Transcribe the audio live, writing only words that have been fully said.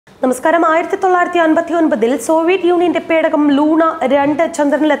നമസ്കാരം. 1959 സോവിയറ്റ് യൂണിയന്റെ പേടകം ലൂണ 2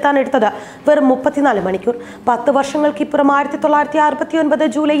 ചന്ദ്രനിലെത്താൻ എടുത്തത് വെറും 34 മണിക്കൂർ. 10 വർഷങ്ങൾക്കിപ്പുറം 1969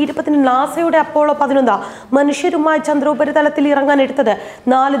 ജൂലൈ 20 നാസയുടെ അപ്പോളോ 11 മനുഷ്യരുമായി ചന്ദ്രോപരിതലത്തിൽ ഇറങ്ങാൻ എടുത്തത്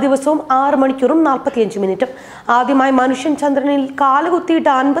 4 ദിവസവും 6 മണിക്കൂറും 45 മിനിറ്റും. ആദ്യമായി മനുഷ്യൻ ചന്ദ്രനിൽ കാലുകുത്തിയിട്ട്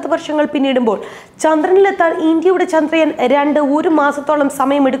 50 വർഷങ്ങൾ പിന്നിടുമ്പോൾ ചന്ദ്രനിലെത്താൻ ഇന്ത്യയുടെ ചന്ദ്രയാൻ 2 1 മാസത്തോളം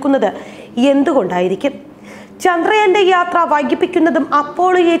സമയമെടുക്കുന്നത് എന്തുകൊണ്ടായിരിക്കും? ചന്ദ്രയാന്റെ യാത്ര വൈകിപ്പിക്കുന്നതും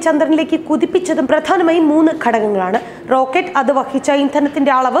അപ്പോളോയെ ചന്ദ്രനിലേക്ക് കുതിപ്പിച്ചതും പ്രധാനമായും 3 ഘടകങ്ങളാണ്. റോക്കറ്റ്, അത് വഹിച്ച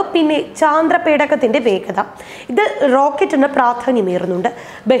ഇന്ധനത്തിന്റെ അളവ്, പിന്നെ ചാന്ദ്രപേടകത്തിന്റെ വേഗത. ഇത് റോക്കറ്റിന് പ്രാധാന്യമേറുന്നുണ്ട്.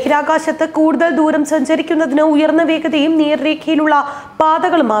 ബഹിരാകാശത്ത് കൂടുതൽ ദൂരം സഞ്ചരിക്കുന്നതിന് ഉയർന്ന വേഗതയും നേർരേഖയിലുള്ള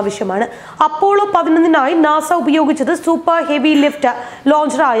പാതകളും ആവശ്യമാണ്. അപ്പോളോ 11 നാസ ഉപയോഗിച്ചത് സൂപ്പർ ഹെവി ലിഫ്റ്റ്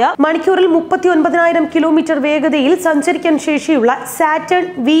ലോഞ്ചറായ മണിക്കൂറിൽ 39,000 കിലോമീറ്റർ വേഗതയിൽ സഞ്ചരിക്കാൻ ശേഷിയുള്ള സാറ്റേൺ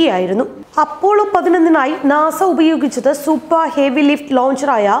V ആയിരുന്നു. അപ്പോളോ 11 നാസ ഉപയോഗിച്ചത് സൂപ്പർ ഹെവി ലിഫ്റ്റ്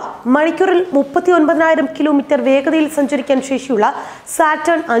ലോഞ്ചറായ മണിക്കൂറിൽ 39,000 കിലോമീറ്റർ വേഗതയിൽ സഞ്ചരിക്കാൻ ശേഷിയുള്ള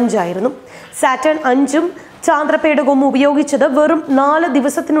സാറ്റേൺ 5 ആയിരുന്നു. സാറ്റേൺ 5ഉം ചാന്ദ്രപേടകവും ഉപയോഗിച്ചത് വെറും 4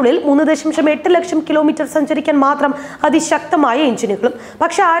 ദിവസത്തിനുള്ളിൽ 3.8 ലക്ഷം കിലോമീറ്റർ സഞ്ചരിക്കാൻ മാത്രം അതിശക്തമായ എഞ്ചിനുകളും.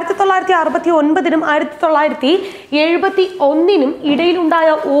 പക്ഷെ 1969 1971 ഇടയിലുണ്ടായ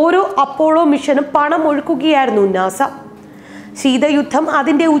ഓരോ അപ്പോളോ മിഷനും പണം ഒഴുക്കുകയായിരുന്നു നാസ. ശീതയുദ്ധം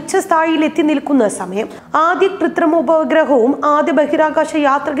അതിന്റെ ഉച്ചസ്ഥായിയിൽ എത്തി നിൽക്കുന്ന സമയം. ആദ്യ കൃത്രിമ ഉപഗ്രഹവും ആദ്യ ബഹിരാകാശ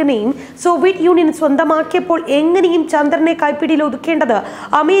യാത്രികനെയും സോവിയറ്റ് യൂണിയൻ സ്വന്തമാക്കിയപ്പോൾ എങ്ങനെയും ചന്ദ്രനെ കൈപ്പിടിയിൽ ഒതുക്കേണ്ടത്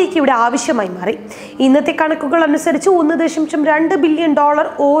അമേരിക്കയുടെ ആവശ്യമായി മാറി. ഇന്നത്തെ കണക്കുകൾ അനുസരിച്ച് $1.2 ബില്യൺ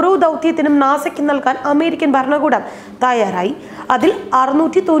ഓരോ ദൗത്യത്തിനും നാസയ്ക്ക് നൽകാൻ അമേരിക്കൻ ഭരണകൂടം തയ്യാറായി. അതിൽ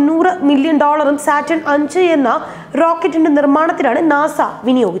 $690 മില്യൺ സാറ്റേൺ 5 എന്ന റോക്കറ്റിന്റെ നിർമ്മാണത്തിനാണ് നാസ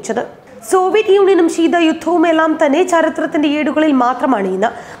വിനിയോഗിച്ചത്. സോവിയറ്റ് യൂണിയനും ശീതയുദ്ധവും എല്ലാം തന്നെ ചരിത്രത്തിന്റെ ഏടുകളിൽ മാത്രമാണ് ഇന്ന്.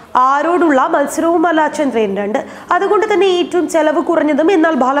 ആരോടുള്ള മത്സരവുമല്ല ചന്ദ്രയാൻ 2. അതുകൊണ്ട് തന്നെ ഏറ്റവും ചെലവ് കുറഞ്ഞതും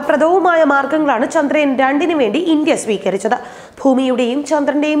എന്നാൽ ഫലപ്രദവുമായ മാർഗങ്ങളാണ് ചന്ദ്രയാൻ 2 വേണ്ടി ഇന്ത്യ സ്വീകരിച്ചത്. ഭൂമിയുടെയും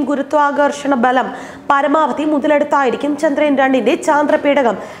ചന്ദ്രന്റെയും ഗുരുത്വാകർഷണ ബലം പരമാവധി മുതലെടുത്തായിരിക്കും ചന്ദ്രയാൻ 2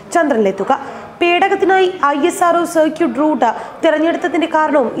 ചാന്ദ്രപേടകം ചന്ദ്രനിലെത്തുക. പേടകത്തിനായി ISRO സർക്യൂട്ട് റൂട്ട് തിരഞ്ഞെടുത്തതിന്റെ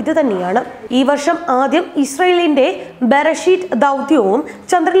കാരണവും ഇത് തന്നെയാണ്. ഈ വർഷം ആദ്യം ഇസ്രയേലിന്റെ ബെറഷീറ്റ് ദൗത്യവും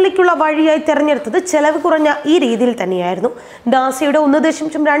ചന്ദ്രനിലേക്കുള്ള വഴിയായി തിരഞ്ഞെടുത്തത് ചെലവ് കുറഞ്ഞ ഈ രീതിയിൽ തന്നെയായിരുന്നു. നാസയുടെ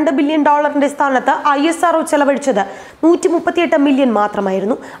 $1.2 ബില്യൺ സ്ഥാനത്ത് ISRO ചെലവഴിച്ചത് 138 മില്യൺ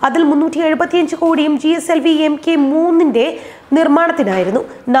മാത്രമായിരുന്നു. അതിൽ 375 കോടിയും GSLV Mk3 നിർമ്മാണത്തിനായിരുന്നു.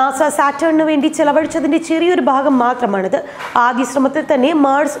 നാസ സാറ്റേണിന് വേണ്ടി ചെലവഴിച്ചതിന്റെ ചെറിയൊരു ഭാഗം മാത്രമാണിത്. ആദ്യ ശ്രമത്തിൽ തന്നെ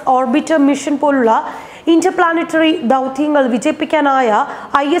മാർസ് ഓർബിറ്റർ മിഷൻ പോലുള്ള ഇന്റർപ്ലാനറ്ററി ദൗത്യങ്ങൾ വിജയിപ്പിക്കാനായ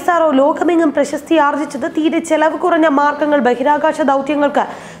ISRO ലോകമെങ്ങും പ്രശസ്തി ആർജിച്ചത് തീരെ ചെലവ് കുറഞ്ഞ മാർഗങ്ങൾ ബഹിരാകാശ ദൗത്യങ്ങൾക്ക്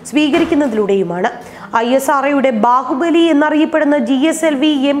സ്വീകരിക്കുന്നതിലൂടെയുമാണ്. ISROയുടെ ബാഹുബലി എന്നറിയപ്പെടുന്ന GSLV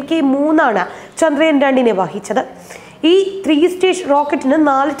Mk3 ചന്ദ്രയാൻ 2 വഹിച്ചത്. ഈ 3 സ്റ്റേജ് റോക്കറ്റിന്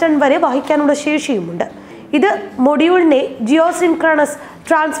 4 ടൺ വരെ വഹിക്കാനുള്ള ശേഷിയുമുണ്ട്. ഇത് മൊഡ്യൂളിനെ ജിയോസിൻക്രണസ്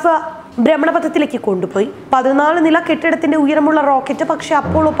ട്രാൻസ്ഫർ ഭ്രമണപഥത്തിലേക്ക് കൊണ്ടുപോയി. 14 നില കെട്ടിടത്തിന്റെ ഉയരമുള്ള റോക്കറ്റ് പക്ഷേ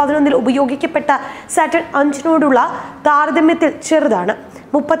അപ്പോളോ 11 ഉപയോഗിക്കപ്പെട്ട സാറ്റേൺ 5 താരതമ്യത്തിൽ ചെറുതാണ്.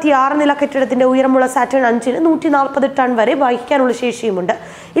 36 നില കെട്ടിടത്തിന്റെ ഉയരമുള്ള സാറ്റേൺ 5 140 ടൺ വരെ വഹിക്കാനുള്ള ശേഷിയുമുണ്ട്.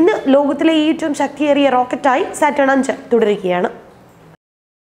 ഇന്ന് ലോകത്തിലെ ഏറ്റവും ശക്തിയേറിയ റോക്കറ്റായി സാറ്റേൺ 5 തുടരുകയാണ്.